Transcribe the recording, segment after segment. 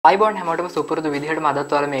iBond හැමෝටම සුපුරුදු විදිහටම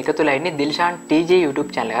අදත් ඔයාලා මේක තුල ඉන්නේ දිල්ෂාන් TJ YouTube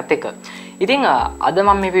channel එකත් එක්ක. ඉතින් අද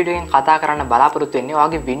මම මේ වීඩියෝ එකෙන් කතා කරන්න බලාපොරොත්තු වෙන්නේ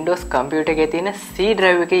ඔයාගේ Windows computer එකේ තියෙන C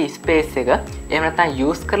drive එකේ space එක එහෙම නැත්නම්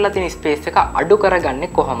use කරලා තියෙන space එක අඩු කරගන්නේ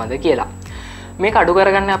කොහොමද කියලා. මේක අඩු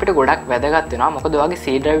කරගන්න අපිට ගොඩක් වැදගත් වෙනවා. මොකද ඔයාගේ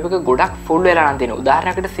C drive එක ගොඩක් full වෙලා නම් තියෙනවා.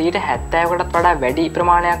 උදාහරණයකට 70%කටත් වඩා වැඩි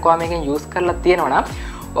ප්‍රමාණයක් ඔයා මේකෙන් use කරලා තියෙනවා නම්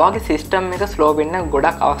ඔයාගේ සිස්ටම් එක ස්ලෝ වෙන්න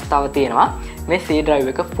ගොඩක් අවස්ථාව තියෙනවා මේ C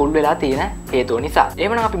drive එක full වෙලා තියෙන හේතුව නිසා.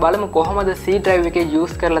 එහෙනම් අපි බලමු කොහොමද C drive එකේ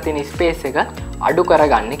use කරලා තියෙන space එක අඩු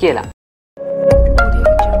කරගන්නේ කියලා.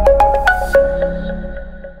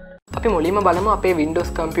 අපි මුලින්ම බලමු අපේ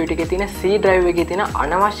Windows computer එකේ තියෙන C drive එකේ තියෙන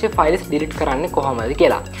අනවශ්‍ය files delete කරන්නේ කොහොමද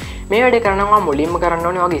කියලා. මේ වැඩේ කරනවා මුලින්ම කරන්න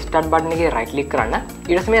ඕනේ ඔයාගේ start button එකේ right click කරන්න.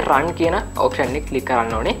 ඊට පස්සේ මේ run කියන option එක click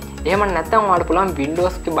කරන්න ඕනේ. එහෙම නැත්නම් ඔයාලට පුළුවන්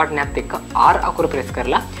Windows button එකත් එක්ක R අකුර press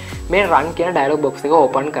කරලා මේ run කියන dialog box එක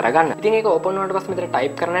open කරගන්න. ඉතින් ඒක open වුණාට පස්සේ මෙතන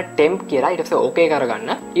type කරන්න temp කියලා ඊට පස්සේ okay කරගන්න.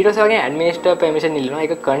 ඊට පස්සේ වගේ administrator permission ඉල්ලනවා.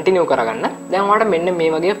 ඒක continue කරගන්න. දැන් ඔයාලට මෙන්න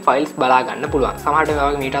මේ වගේ files බලා ගන්න පුළුවන්. සමහරට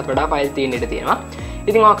ඔයාගේ මීටත් වඩා files තියෙන්න ඉඩ තියෙනවා.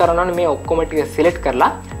 ඉතින් ඔයා කරන්න ඕනේ මේ ඔක්කොම ටික select කරලා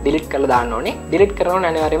delete කරලා දාන්න ඕනේ. delete කරනකොට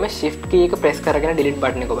අනිවාර්යයෙන්ම shift key එක press කරගෙන delete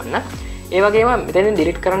button එක ඔබන්න. ඒ වගේම මෙතනින්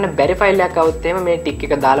delete කරන්න බැරි file එකක් આવුත් එහෙම මේ tick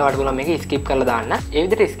එක දාලා වඩ පුළුවන් මේක skip කරලා දාන්න. ඒ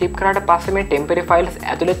විදිහට skip කරාට පස්සේ මේ temporary files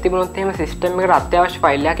ඇතුළේ තිබුණොත් එහෙම system එකට අත්‍යවශ්‍ය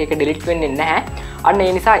file එකක් ඒක delete වෙන්නේ නැහැ. අන්න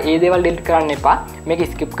ඒ නිසා ඒ දේවල් delete කරන්න එපා. මේක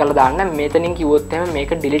skip කරලා දාන්න. මෙතනින් කිව්වොත් එහෙම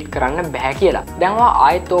මේක delete කරන්න බෑ කියලා. දැන් ඔයා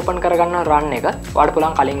ආයෙත් open කරගන්න run එක. ඔයාලට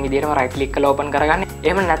පුළුවන් කලින් විදිහටම right click කරලා open කරගන්න.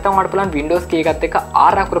 එහෙම නැත්නම් ඔයාලට පුළුවන් Windows key එකත් එක්ක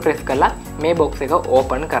R අකුර press කරලා මේ box එක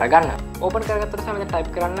open කරගන්න. open කරගත්තට පස්සේ මෙතන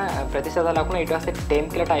type කරන්න ප්‍රතිශත ලකුණ ඊට පස්සේ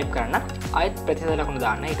temp කියලා type කරන්න. ආයෙත් ප්‍රතිශත ලකුණ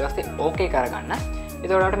දාන්න. ඊට පස්සේ okay කරගන්න.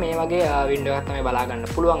 එතකොට මේ වගේ window එකක් තමයි බලා ගන්න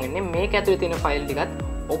පුළුවන් වෙන්නේ. මේක ඇතුලේ තියෙන file ටිකත්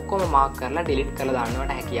ඔක්කොම mark කරලා delete කරලා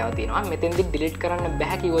දාන්නවට හැකියාව තියෙනවා. මෙතෙන්දි delete කරන්න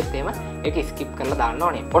බෑ කිව්වොත් එහෙම ඒක skip කරලා දාන්න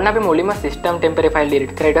ඕනේ. ඔන්න අපි මුලින්ම system temporary file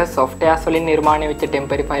delete කරා. ඊට පස්සේ softwares වලින් නිර්මාණය වෙච්ච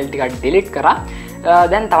temporary file ටික delete කරා.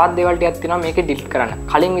 දැන් තවත් දේවල් ටිකක් තියෙනවා මේක delete කරන්න.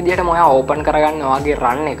 කලින් විදිහටම ඔයා open කරගන්න ඔයාගේ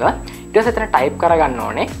run එක. ඊට පස්සේ එතන type කරගන්න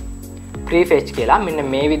ඕනේ prefetch කියලා මෙන්න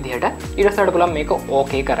මේ විදිහට. ඊට පස්සේ ඔයාලට පුළුවන් මේක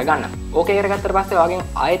okay කරගන්න. okay කරගත්තට පස්සේ ඔයාගෙන්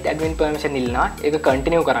ආයෙත් admin permission ඉල්ලනවා. ඒක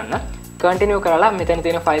continue කරන්න. continue කරලා මෙතන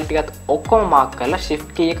තියෙන file ටිකත් ඔක්කොම mark කරලා shift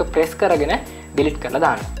key එක press කරගෙන delete කරලා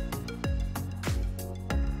දාන්න.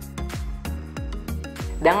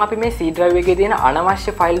 දැන් අපි මේ C drive එකේ තියෙන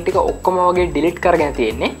අනවශ්‍ය file ටික ඔක්කොම වගේ delete කරගෙන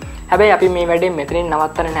තියෙන්නේ. හැබැයි අපි මේ වැඩේ මෙතනින්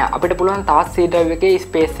නවත්තන්නේ නැහැ. අපිට පුළුවන් තවත් C drive එකේ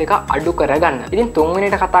space එක අඩු කරගන්න. ඉතින්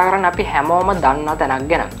තුන්වෙනිට කතා කරන්නේ අපි හැමෝම දන්නා තැනක්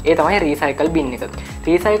ගැන. ඒ තමයි recycle bin එක.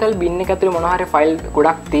 recycle bin එක ඇතුලේ මොනවා හරි file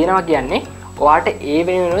ගොඩක් තියෙනවා කියන්නේ ඔයාට ඒ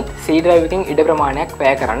වෙනුවෙන් C drive එකකින් ඉඩ ප්‍රමාණයක්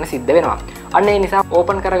වැය කරන්න සිද්ධ වෙනවා. අන්න ඒ නිසා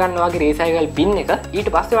open කරගන්න ඔයාගේ recycle bin එක. ඊට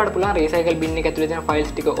පස්සේ ඔයාලට පුළුවන් recycle bin එක ඇතුලේ තියෙන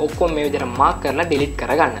files ටික ඔක්කොම මේ විදිහට mark කරලා delete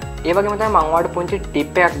කරගන්න. ඒ වගේම තමයි මම ඔයාලට පුංචි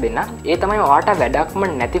tip එකක් දෙන්න. ඒ තමයි ඔයාට වැඩක්ම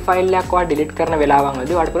නැති file එකක් ඔයා delete කරන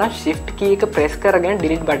වෙලාවන්වලදී ඔයාලට පුළුවන් shift key එක press කරගෙන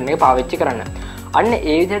delete button එක පාවිච්චි කරන්න. අන්න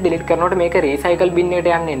ඒ විදිහට delete කරනකොට මේක recycle bin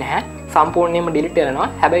එකට යන්නේ නැහැ. සම්පූර්ණයෙන්ම delete වෙනවා.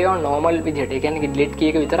 හැබැයි ඔය normal විදිහට ඒ කියන්නේ delete key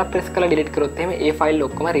එක විතරක් press කරලා delete කරොත් එහෙම ඒ file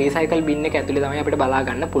ඔක්කොම recycle bin එක ඇතුලේ තමයි අපිට බලා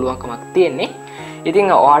ගන්න පුළුවන්කමක් තියෙන්නේ.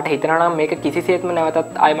 ඉතින් ඔයාට හිතනවා නම් මේක කිසිසේත්ම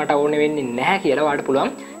නැවතත් ආයෙ මට ඕනේ වෙන්නේ නැහැ කියලා ඔයාට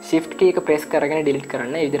පුළුවන් shift key එක press කරගෙන delete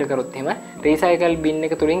කරන්න. ඒ විදිහට කරොත් එහෙම recycle bin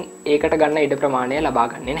එක තුලින් ඒකට ගන්න ඉඩ ප්‍රමාණය ලබා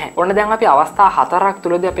ගන්නේ නැහැ. ඔන්න දැන් අපි අවස්ථා 4ක්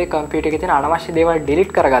තුලදී අපේ computer එකේ තියෙන අනවශ්‍ය දේවල්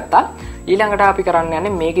delete කරගත්තා. ඊළඟට අපි කරන්න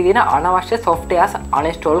යන්නේ මේකේ තියෙන අනවශ්‍ය softwares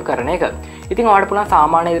uninstall කරන එක. ඉතින් ඔයාලට පුළුවන්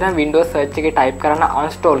සාමාන්‍ය විදිහට Windows search එකේ type කරන්න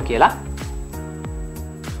uninstall කියලා.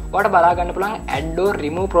 ඔයාලට බලා ගන්න පුළුවන් add or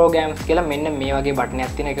remove programs කියලා මෙන්න මේ වගේ බටන්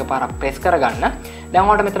එකක් තියෙන එකපාරක් press කරගන්න. දැන්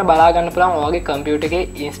ඔයාලට මෙතන බලා ගන්න පුළුවන් ඔයාගේ computer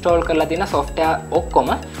එකේ install කරලා තියෙන software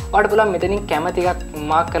ඔක්කොම ඔයාලට පුළුවන් මෙතනින් කැමති එකක්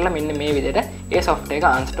mark කරලා මෙන්න මේ විදිහට ඒ software එක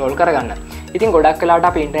uninstall කරගන්න. ඉතින් ගොඩක්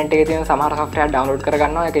වෙලාවට අපි ඉන්ටර්නෙට් එකේ තියෙන සමහර software download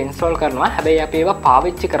කරගන්නවා ඒක install කරනවා. හැබැයි අපි ඒවා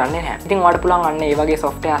පාවිච්චි කරන්නේ නැහැ. ඉතින් ඔයාලට පුළුවන් අන්න ඒ වගේ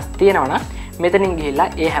softwares තියෙනවා නම් මෙතනින්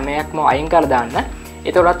ගිහිල්ලා ඒ හැම එකක්ම අයින් කරලා දාන්න.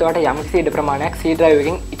 එතකොට ඔයාලට යම්කිසි ඉඩ ප්‍රමාණයක් C drive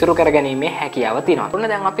එකකින් ඉතුරු කරගැනීමේ හැකියාව තියෙනවා. ඔන්න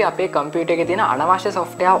දැන් අපි අපේ computer එකේ තියෙන අනවශ්‍ය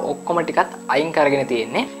software ඔක්කොම ටිකත් අයින් කරගෙන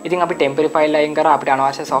තියෙන්නේ. ඉතින් අපි temporary file අයින් කරා, අපිට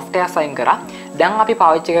අනවශ්‍ය softwares අයින් කරා. දැන් අපි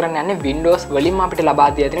පාවිච්චි කරන්න යන්නේ Windows වලින්ම අපිට ලබා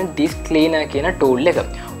දීලා තියෙන disk cleaner කියන tool එක.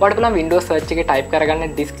 ඔයාලට පුළුවන් Windows search එකේ type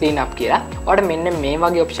කරගන්න disk cleanup කියලා. ඔයාලට මෙන්න මේ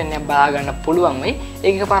වගේ option එකක් බලා ගන්න පුළුවන් වෙයි.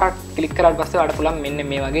 ඒක එකපාරක් click කරාට පස්සේ ඔයාලට පුළුවන් මෙන්න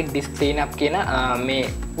මේ වගේ disk cleanup කියන මේ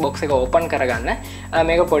box එක open කරගන්න.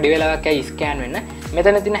 මේක පොඩි වෙලාවක් ඇයි scan වෙන්න.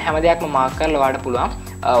 මෙතන තියෙන හැම දෙයක්ම mark කරලා ඔයාලට පුළුවන්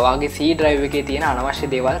ඔයාගේ C drive එකේ තියෙන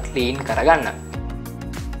අනවශ්‍ය දේවල් clean කරගන්න.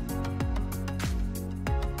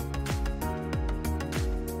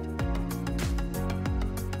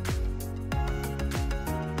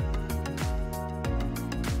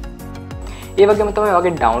 ඒ වගේම තමයි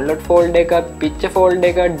ඔයාගේ ඩවුන්ලෝඩ් ෆෝල්ඩර් එක, පික්චර් ෆෝල්ඩර්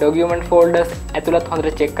එක, ඩොකියුමන්ට් ෆෝල්ඩර්ස් ඇතුළත්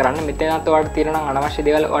හොඳට චෙක් කරන්න. මෙතනත් ඔයාලට තියෙනවා නම් අනවශ්‍ය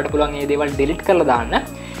දේවල් ඔයාලට පුළුවන් මේ දේවල් ඩිලීට් කරලා දාන්න.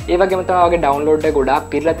 ඒ වගේම තමයි ඔයාගේ ඩවුන්ලෝඩ් එක ගොඩාක්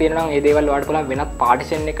පිරලා තියෙනවා නම් මේ දේවල් ඔයාලට පුළුවන් වෙනත්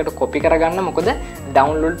පාර්ටිෂන් එකකට කොපි කරගන්න. මොකද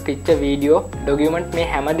ඩවුන්ලෝඩ්, පික්චර්, වීඩියෝ, ඩොකියුමන්ට් මේ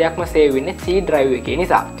හැම දෙයක්ම සේව් වෙන්නේ C drive එකේ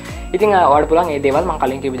නිසා. ඉතින් ඔයාලට පුළුවන් මේ දේවල් මම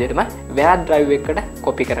කලින් කිව්ව විදිහටම වෙනත් drive එකකට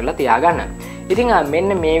කොපි කරලා තියාගන්න. ඉතින්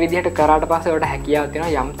මෙන්න මේ විදිහට කරාට පස්සේ ඔයාලට හැකියාව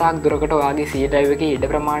තියෙනවා යම් තාක් දුරකට ඔයාගේ C drive එකේ ඉඩ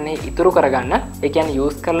ප්‍රමාණය ඉතුරු කරගන්න. ඒ කියන්නේ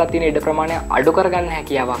යූස් කරලා තියෙන ඉඩ ප්‍රමාණය අඩු කරගන්න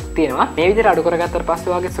හැකියාවක් තියෙනවා. මේ විදිහට අඩු කරගත්තට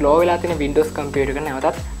පස්සේ ඔයාගේ ස්ලෝ වෙලා තියෙන Windows computer එක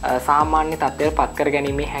නැවතත් සාමාන්‍ය තත්ත්වයට පත් කර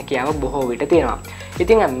ගැනීමේ හැකියාව බොහෝ විට තියෙනවා.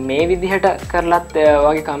 ඉතින් මේ විදිහට කරලත්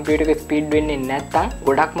ඔයාගේ computer එක ස්පීඩ් වෙන්නේ නැත්නම්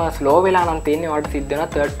ගොඩක්ම ස්ලෝ වෙලා නම් තියෙන්නේ ඔයාලට සිද්ධ වෙන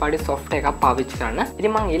third party software එකක් පාවිච්චි කරන්න.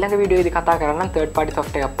 ඉතින් මම ඊළඟ වීඩියෝෙදී කතා කරන්නම් third party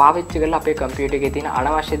software එකක් පාවිච්චි කරලා අපේ computer එකේ තියෙන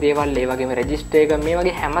අනවශ්‍ය දේවල් ඒ වගේම register එක මේ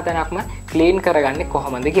වගේ හැම තැනක්ම ක්ලීන් කරගන්නේ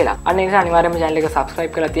කොහොමද කියලා. අන්න ඒ නිසා අනිවාර්යයෙන්ම channel එක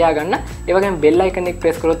subscribe කරලා තියාගන්න. ඒ වගේම bell icon එක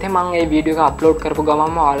press කරොත් මම මේ වීඩියෝ එක upload කරපු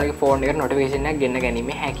ගමන්ම ඔයාලගේ phone එකට notification එකක් ගෙන්න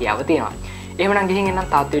ගැනීමේ හැකියාව තියෙනවා. එහෙමනම් ගිහින්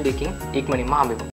එන්නම් තාත් වීඩියෝ එකකින් ඉක්මනින්ම හම්බෙමු.